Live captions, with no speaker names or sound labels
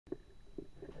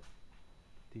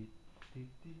La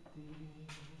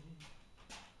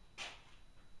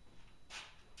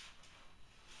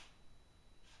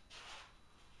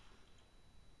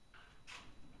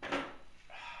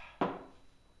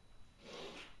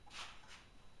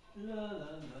la la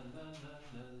la la la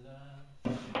la la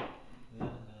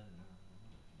la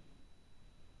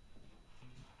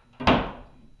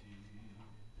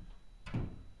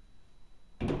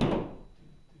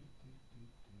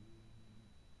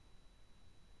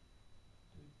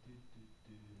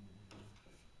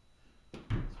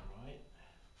That's right.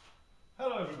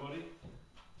 Hello everybody.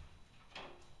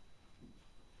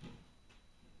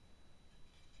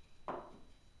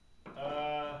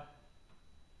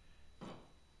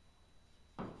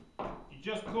 You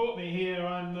just caught me here.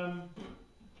 I'm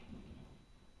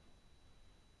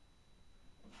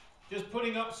just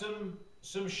putting up some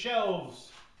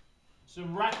shelves,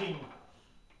 some racking.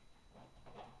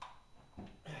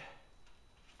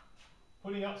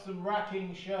 Putting up some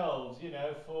racking shelves, you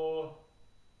know, for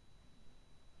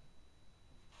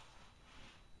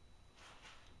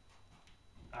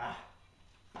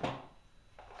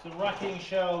some racking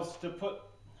shelves to put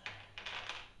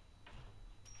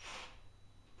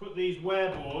these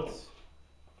wareboards,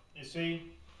 you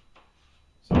see,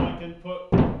 so I can put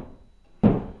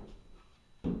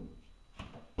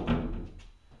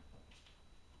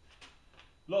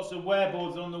lots of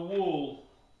wareboards on the wall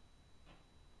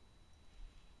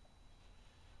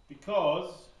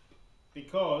because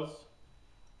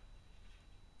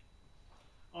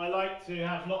I like to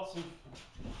have lots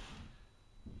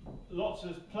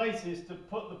of places to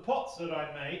put the pots that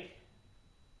I make.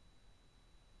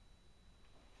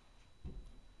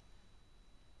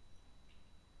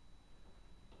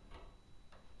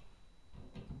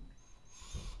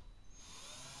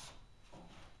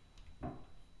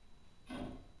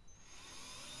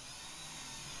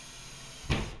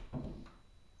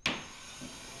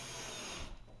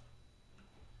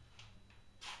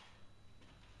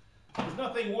 There's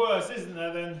nothing worse, isn't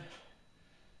there, than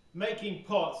making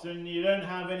pots and you don't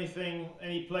have any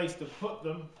place to put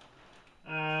them.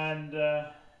 And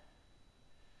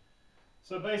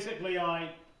so basically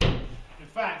in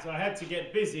fact I had to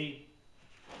get busy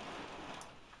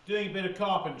doing a bit of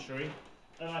carpentry,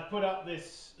 and I put up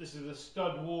this is a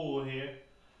stud wall here,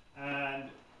 and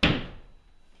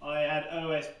I had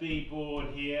OSB board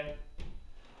here,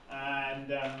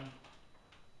 and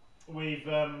we've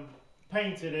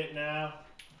painted it now,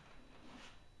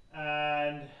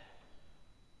 and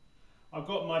I've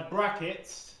got my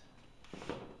brackets.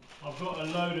 I've got a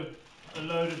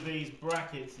load of these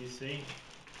brackets, you see.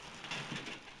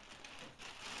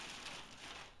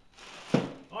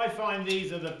 I find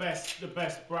these are the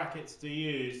best brackets to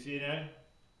use, you know.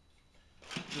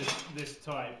 This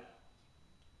type.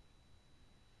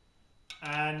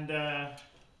 And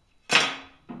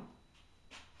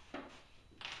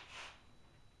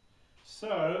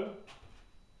so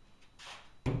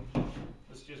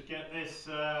let's just get this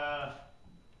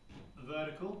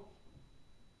vertical.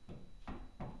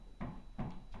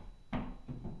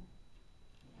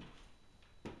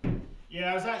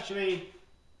 Yeah, I was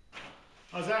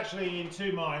actually in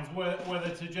two minds whether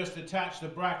to just attach the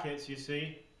brackets, you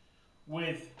see,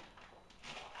 with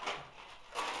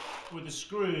the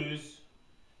screws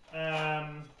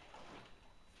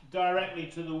directly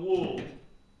to the wall,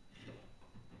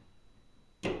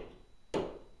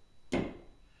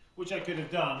 which I could have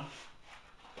done,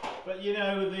 but you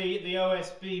know, the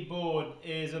OSB board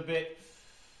is it's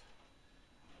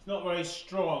not very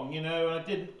strong, you know.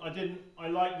 I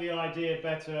like the idea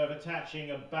better of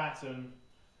attaching a batten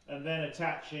and then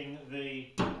attaching the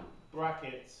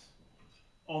brackets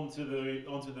onto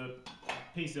the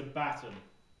piece of batten.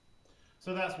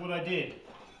 So that's what I did.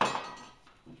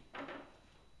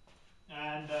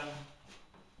 And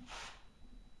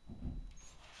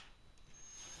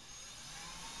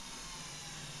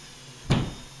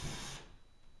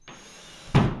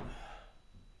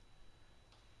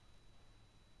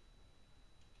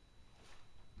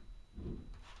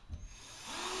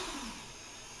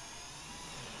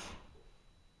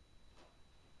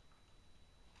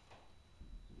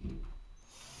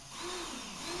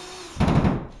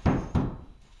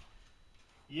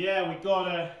yeah, we've got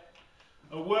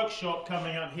a workshop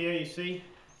coming up here, you see,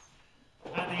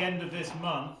 at the end of this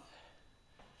month.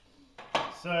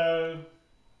 So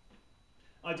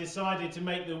I decided to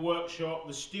make the workshop,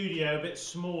 the studio, a bit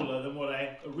smaller than what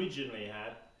I originally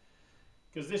had,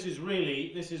 because this is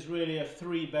really a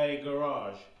 3-bay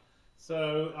garage.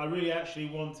 So I really actually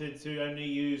wanted to only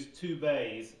use 2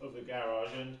 bays of the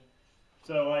garage, and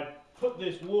so I put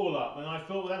this wall up, and I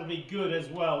thought that would be good as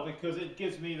well, because it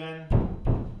gives me then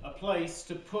a place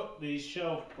to put these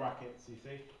shelf brackets, you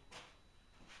see.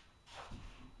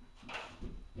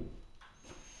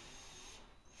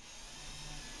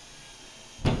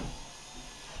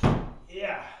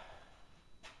 Yeah.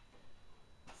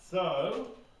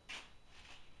 So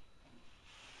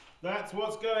that's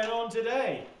what's going on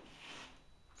today.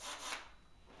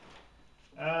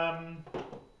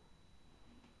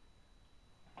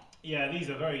 Yeah, these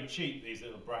are very cheap, these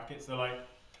little brackets. They're like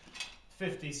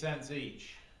 50 cents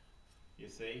each, you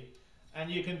see. And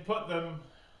you can put them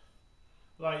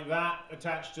like that,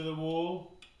 attached to the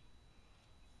wall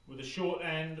with a short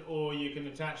end, or you can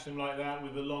attach them like that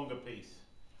with a longer piece.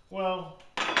 Well,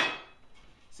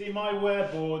 see, my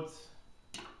wareboards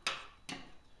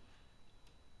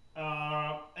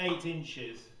are 8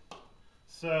 inches,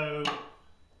 so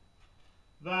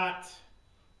that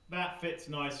fits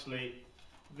nicely.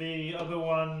 The other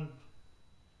one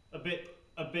a bit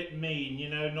mean, you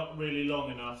know, not really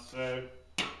long enough, so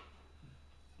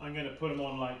I'm going to put them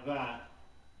on like that.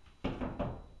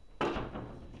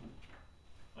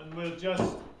 And we'll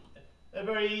just, they're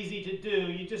very easy to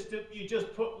do. You just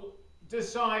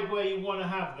decide where you want to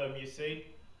have them, you see.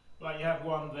 Like you have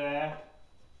one there,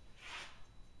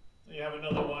 you have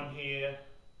another one here,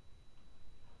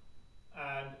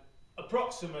 and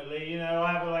approximately, you know,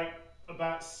 I have like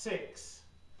about 6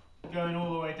 going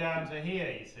all the way down to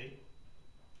here, you see.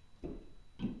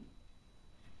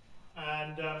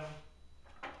 And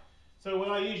so what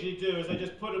I usually do is I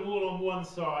just put them all on one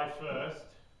side first,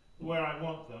 where I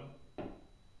want them,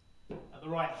 at the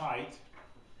right height,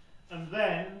 and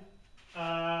then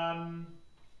I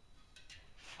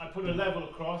put a level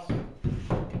across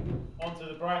onto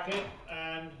the bracket,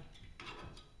 and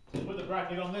put the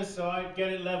bracket on this side,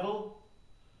 get it level,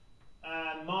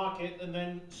 and mark it, and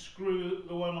then screw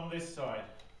the one on this side.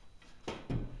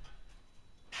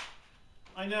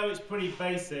 I know it's pretty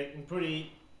basic and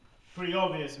pretty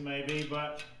obvious maybe,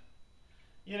 but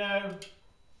you know,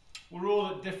 we're all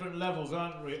at different levels,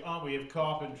 aren't we, of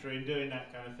carpentry and doing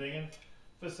that kind of thing. And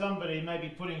for somebody, maybe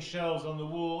putting shelves on the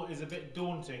wall is a bit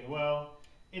daunting. Well,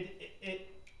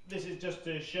 this is just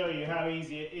to show you how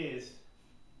easy it is.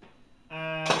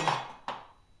 And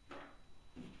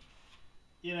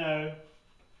you know,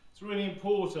 it's really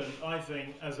important, I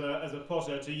think, as a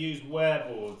potter, to use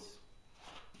wareboards.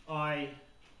 I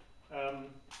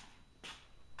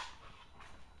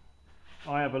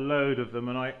have a load of them,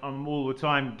 and I'm all the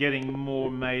time getting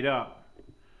more made up.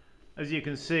 As you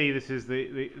can see, this is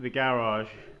the garage.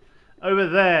 Over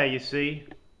there, you see,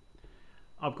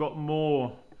 I've got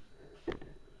more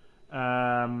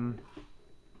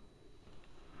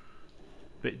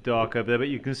bit dark over there, but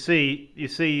you see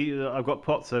that I've got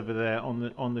pots over there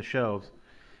on the shelves.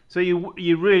 So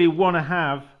you really want to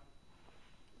have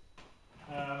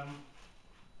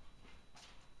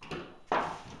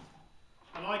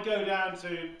and I go down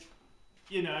to,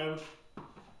 you know,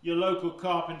 your local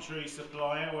carpentry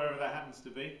supplier, wherever that happens to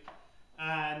be,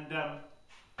 and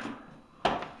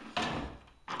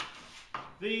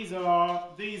these are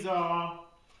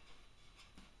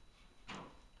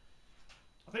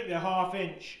I think they're half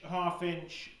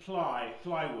inch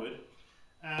plywood,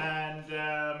 and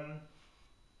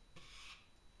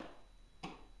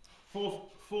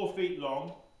 4 feet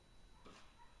long,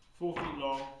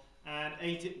 and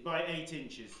 8 by 8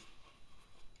 inches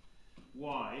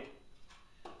wide.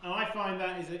 And I find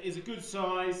that is a good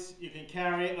size. You can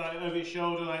carry it like over your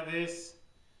shoulder like this.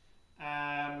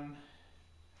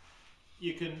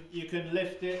 You can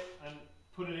lift it and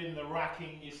put it in the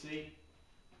racking, you see.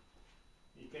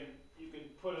 You can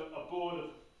put a board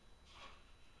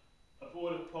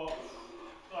of pots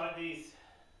like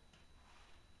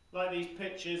these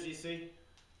pictures, you see.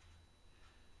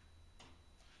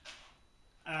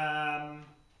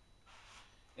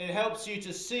 It helps you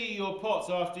to see your pots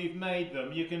after you've made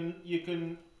them.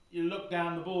 You look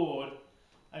down the board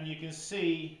and you can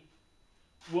see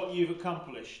what you've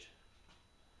accomplished.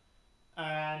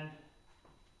 And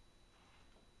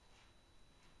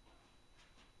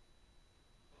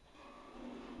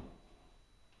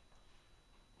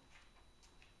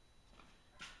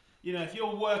you know, if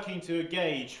you're working to a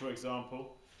gauge, for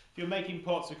example, if you're making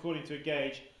pots according to a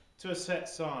gauge, to a set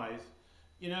size,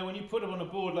 you know, when you put them on a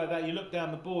board like that, you look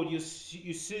down the board, you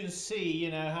soon see,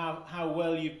 you know, how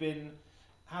well you've been,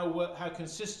 how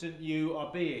consistent you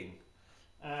are being,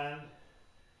 and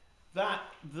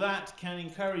that can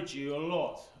encourage you a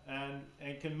lot, and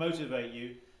can motivate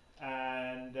you,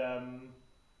 and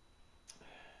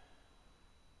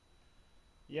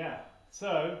yeah,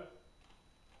 so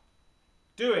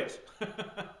do it.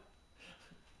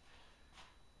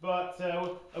 But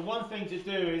one thing to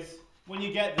do is, when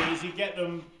you get these, you get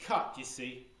them cut, you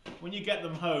see. When you get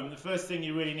them home, the first thing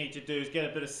you really need to do is get a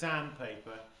bit of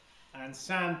sandpaper and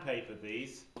sandpaper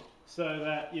these so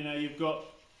that, you know, you've got,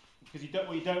 because you don't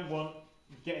want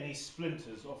to get any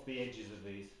splinters off the edges of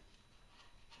these.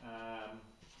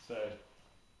 So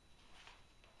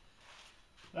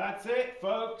that's it,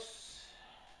 folks.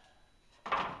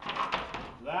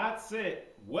 That's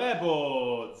it.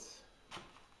 Wareboards.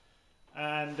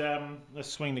 And let's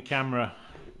swing the camera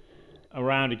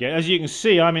around again. As you can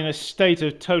see, I'm in a state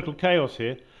of total chaos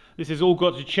here. This has all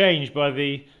got to change by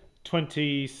the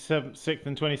 26th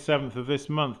and 27th of this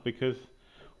month, because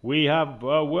we have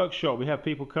a workshop, we have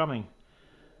people coming.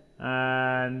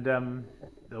 And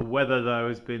the weather, though,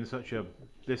 has been such a,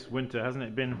 this winter, hasn't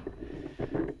it been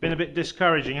a bit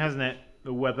discouraging, hasn't it,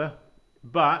 the weather?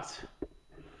 But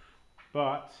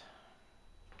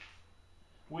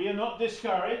we are not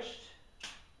discouraged.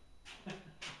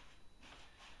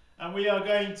 And we are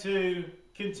going to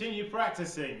continue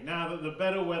practicing. Now that the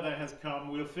better weather has come,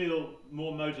 we'll feel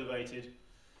more motivated.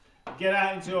 Get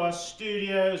out into our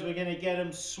studios, we're going to get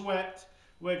them swept,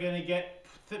 we're going to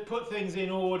put things in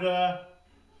order.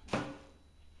 Do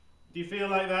you feel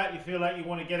like that? You feel like you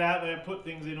want to get out there and put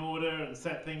things in order and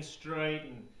set things straight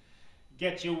and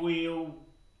get your wheel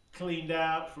cleaned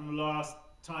out from the last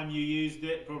time you used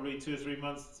it, probably 2 or 3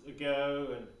 months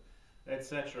ago, and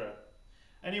etc.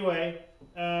 Anyway,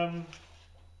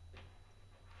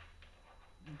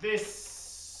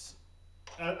 this,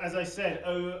 as I said,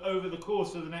 over the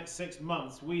course of the next 6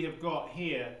 months, we have got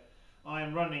here, I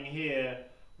am running here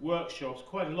workshops,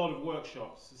 quite a lot of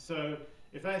workshops. So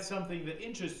if that's something that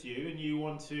interests you and you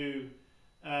want to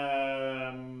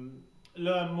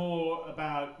learn more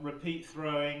about repeat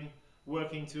throwing,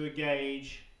 working to a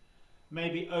gauge,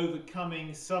 maybe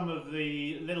overcoming some of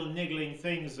the little niggling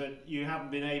things that you haven't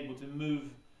been able to move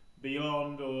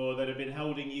beyond or that have been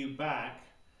holding you back,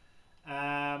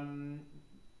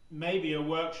 maybe a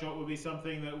workshop would be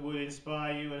something that would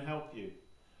inspire you and help you.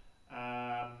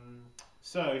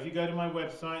 So if you go to my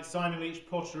website,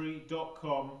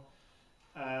 LeachPottery.com,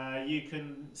 you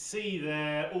can see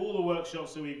there all the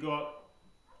workshops that we've got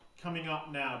coming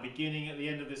up now, beginning at the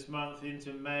end of this month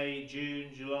into May,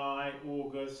 June, July,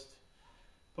 August,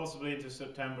 possibly into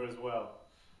September as well.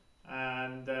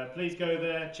 And please go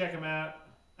there, check them out,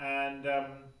 and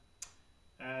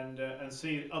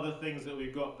see other things that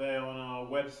we've got there on our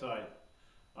website.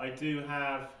 I do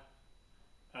have,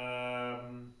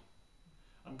 I'm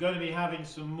going to be having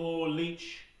some more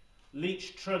leach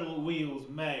treadle wheels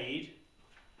made,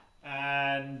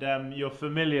 and you're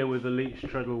familiar with the leach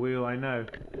treadle wheel, I know,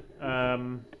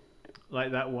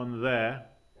 like that one there.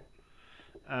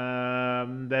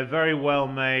 They're very well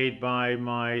made by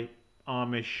my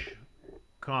Amish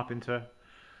carpenter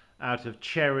out of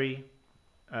cherry,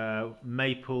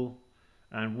 maple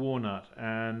and walnut,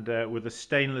 and with a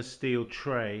stainless steel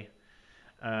tray.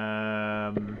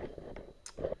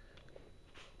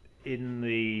 In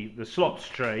the slots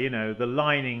tray, you know, the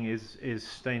lining is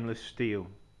stainless steel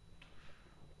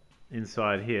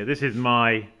inside here. This is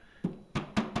my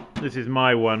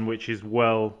one, which is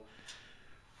well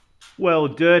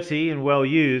dirty and well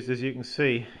used, as you can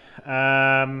see.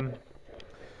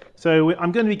 So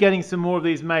I'm going to be getting some more of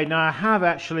these made. Now, I have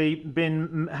actually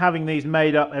been having these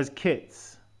made up as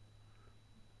kits,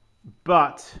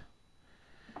 but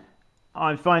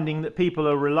I'm finding that people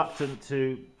are reluctant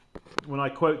to, when I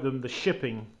quote them the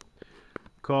shipping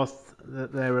costs,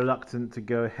 that they're reluctant to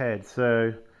go ahead.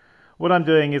 So what I'm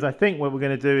doing is, I think what we're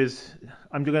going to do is,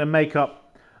 I'm going to make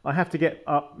up, I have to get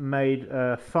up made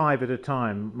 5 at a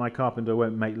time. My carpenter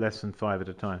won't make less than 5 at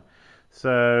a time.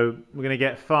 So we're going to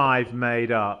get 5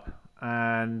 made up,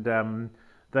 and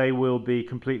they will be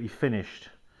completely finished.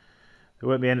 There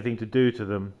won't be anything to do to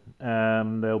them.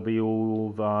 They'll be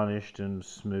all varnished and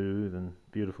smooth and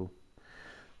beautiful.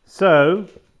 So,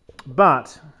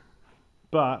 but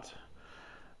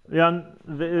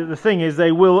the thing is,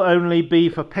 they will only be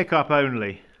for pickup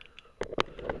only,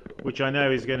 which I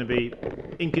know is going to be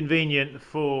inconvenient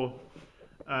for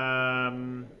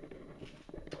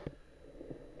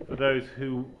those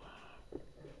who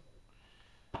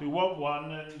want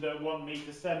one and want me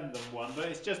to send them one. But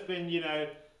it's just been, you know,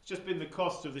 it's just been the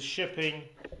cost of the shipping,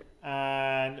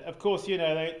 and of course, you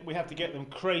know, we have to get them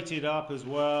crated up as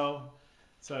well.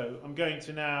 So I'm going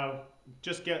to now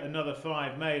just get another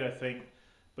 5 made, I think,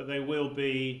 but they will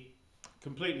be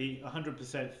completely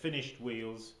 100% finished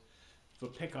wheels for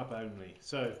pickup only.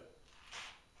 So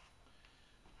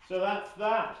that's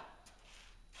that.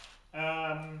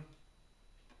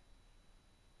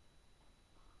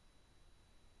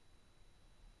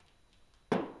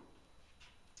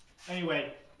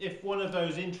 Anyway, if one of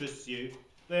those interests you,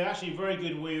 they're actually very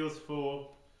good wheels for,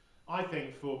 I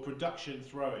think, for production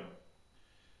throwing.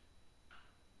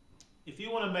 If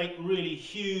you want to make really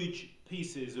huge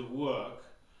pieces of work,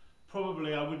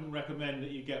 probably I wouldn't recommend that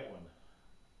you get one,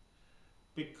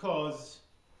 because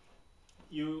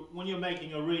when you're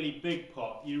making a really big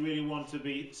pot, you really want to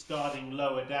be starting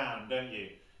lower down, don't you?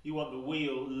 You want the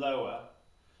wheel lower,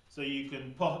 so you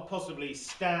can possibly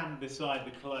stand beside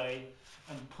the clay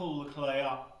and pull the clay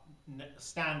up,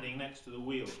 standing next to the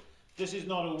wheel. This is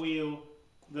not a wheel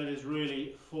that is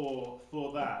really for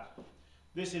that.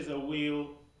 This is a wheel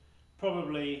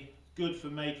probably good for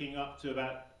making up to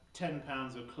about 10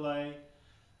 pounds of clay.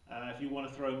 If you want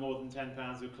to throw more than 10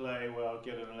 pounds of clay, well,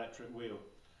 get an electric wheel.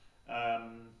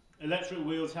 Electric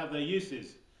wheels have their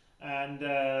uses, and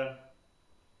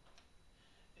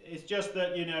it's just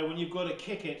that, you know, when you've got to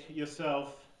kick it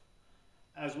yourself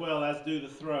as well as do the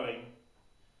throwing,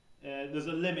 there's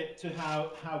a limit to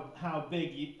how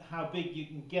big you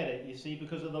can get it, you see,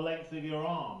 because of the length of your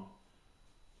arm,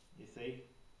 you see.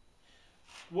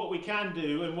 What we can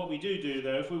do, and what we do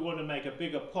though, if we want to make a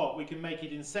bigger pot, we can make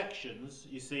it in sections,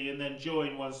 you see, and then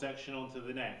join one section onto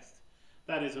the next.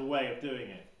 That is a way of doing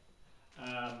it.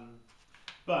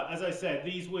 But as I said,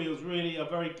 these wheels really are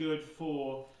very good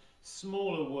for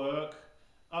smaller work,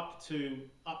 up to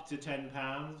 10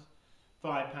 pounds,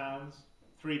 5 pounds,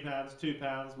 3 pounds, 2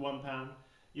 pounds, 1 pound,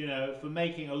 you know, for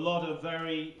making a lot of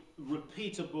very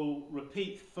repeatable,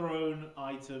 repeat thrown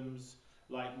items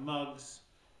like mugs,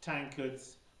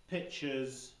 tankards,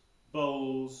 pitchers,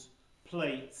 bowls,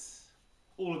 plates,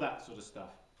 all of that sort of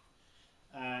stuff.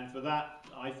 And for that,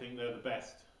 I think they're the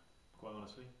best, quite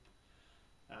honestly.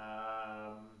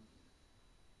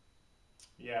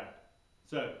 Yeah,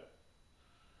 so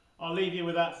I'll leave you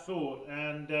with that thought,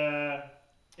 and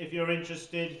if you're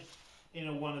interested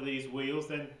in one of these wheels,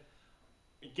 then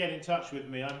get in touch with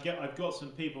me. I've got some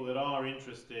people that are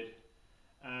interested,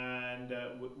 and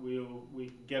we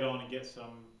can get on and get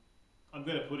some. I'm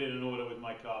going to put in an order with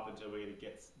my carpenter. We're going to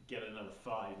get another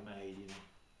 5 made, you know.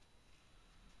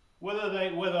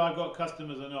 Whether I've got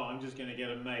customers or not, I'm just going to get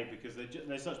them made, because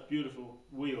they're such beautiful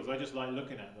wheels. I just like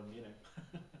looking at them, you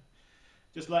know.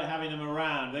 Just like having them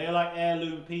around. They're like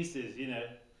heirloom pieces, you know.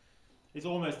 It's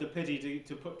almost a pity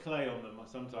to put clay on them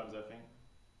sometimes, I think.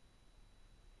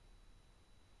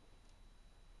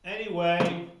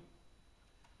 Anyway,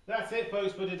 that's it,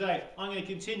 folks, for today. I'm going to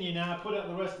continue now, put up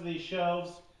the rest of these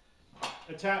shelves,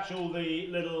 attach all the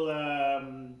little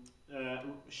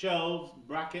shelves,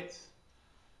 brackets,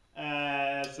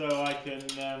 so I can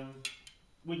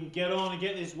we can get on and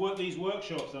get these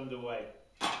workshops underway.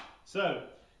 So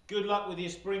good luck with your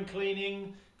spring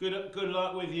cleaning. Good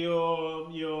luck with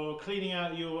your cleaning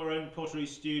out your own pottery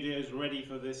studios, ready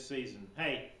for this season.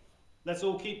 Hey, let's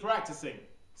all keep practicing.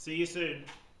 See you soon.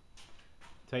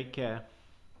 Take care.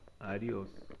 Adios.